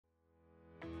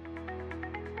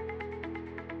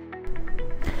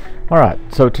Alright,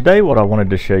 so today what I wanted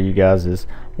to show you guys is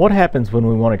what happens when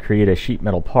we want to create a sheet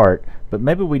metal part, but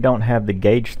maybe we don't have the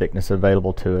gauge thickness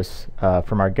available to us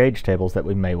from our gauge tables that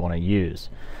we may want to use.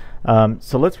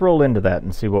 So let's roll into that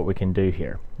and see what we can do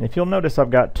here. If you'll notice, I've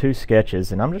got two sketches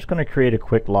and I'm just going to create a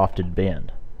quick lofted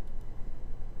bend.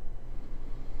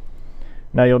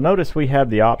 Now you'll notice we have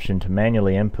the option to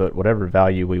manually input whatever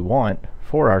value we want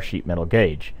for our sheet metal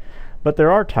gauge, but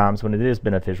there are times when it is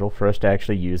beneficial for us to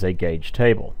actually use a gauge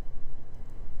table.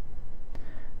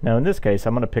 Now in this case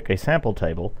I'm going to pick a sample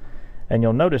table, and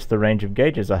you'll notice the range of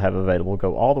gauges I have available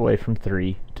go all the way from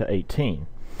 3 to 18.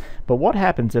 But what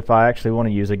happens if I actually want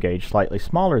to use a gauge slightly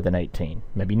smaller than 18,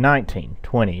 maybe 19,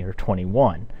 20, or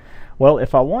 21? Well,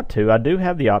 if I want to, I do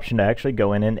have the option to actually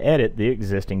go in and edit the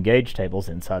existing gauge tables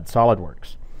inside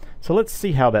SOLIDWORKS. So let's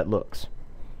see how that looks.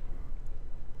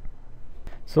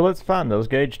 So let's find those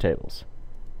gauge tables.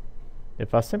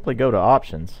 If I simply go to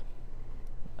Options,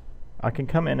 I can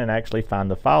come in and actually find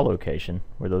the file location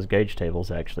where those gauge tables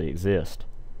actually exist.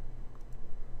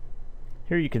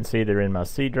 Here you can see they're in my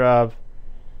C drive,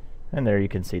 and there you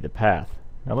can see the path.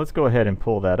 Now let's go ahead and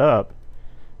pull that up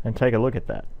and take a look at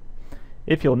that.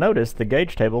 If you'll notice, the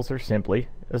gauge tables are simply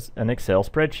an Excel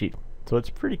spreadsheet, so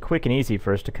it's pretty quick and easy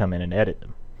for us to come in and edit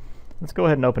them. Let's go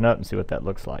ahead and open up and see what that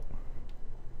looks like.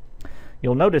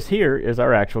 You'll notice here is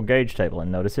our actual gauge table,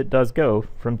 and notice it does go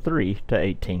from 3 to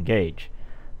 18 gauge.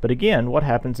 But again, what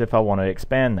happens if I want to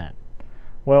expand that?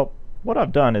 Well, what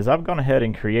I've done is I've gone ahead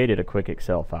and created a quick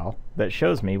Excel file that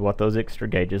shows me what those extra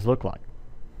gauges look like.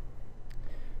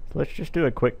 So let's just do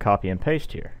a quick copy and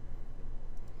paste here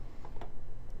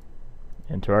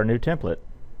into our new template.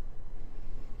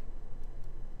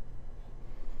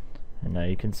 And now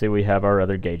you can see we have our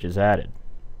other gauges added.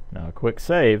 Now a quick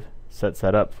save sets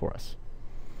that up for us.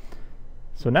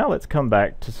 So now let's come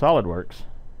back to SOLIDWORKS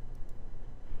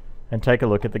and take a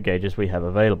look at the gauges we have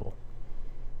available.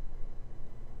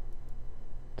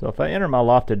 So if I enter my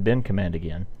lofted bend command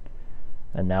again,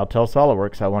 and now tell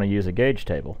SOLIDWORKS I want to use a gauge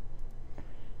table,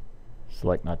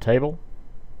 select my table,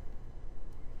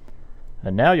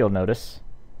 and now you'll notice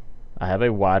I have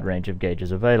a wide range of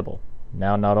gauges available.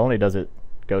 Now not only does it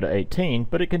go to 18,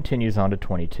 but it continues on to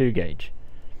 22 gauge.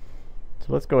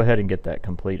 So let's go ahead and get that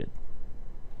completed.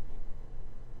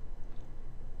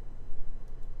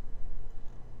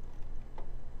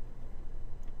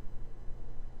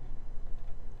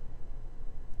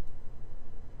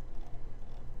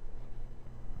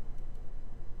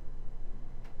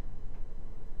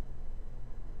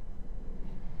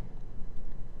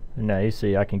 And now you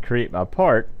see I can create my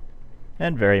part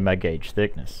and vary my gauge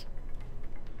thickness.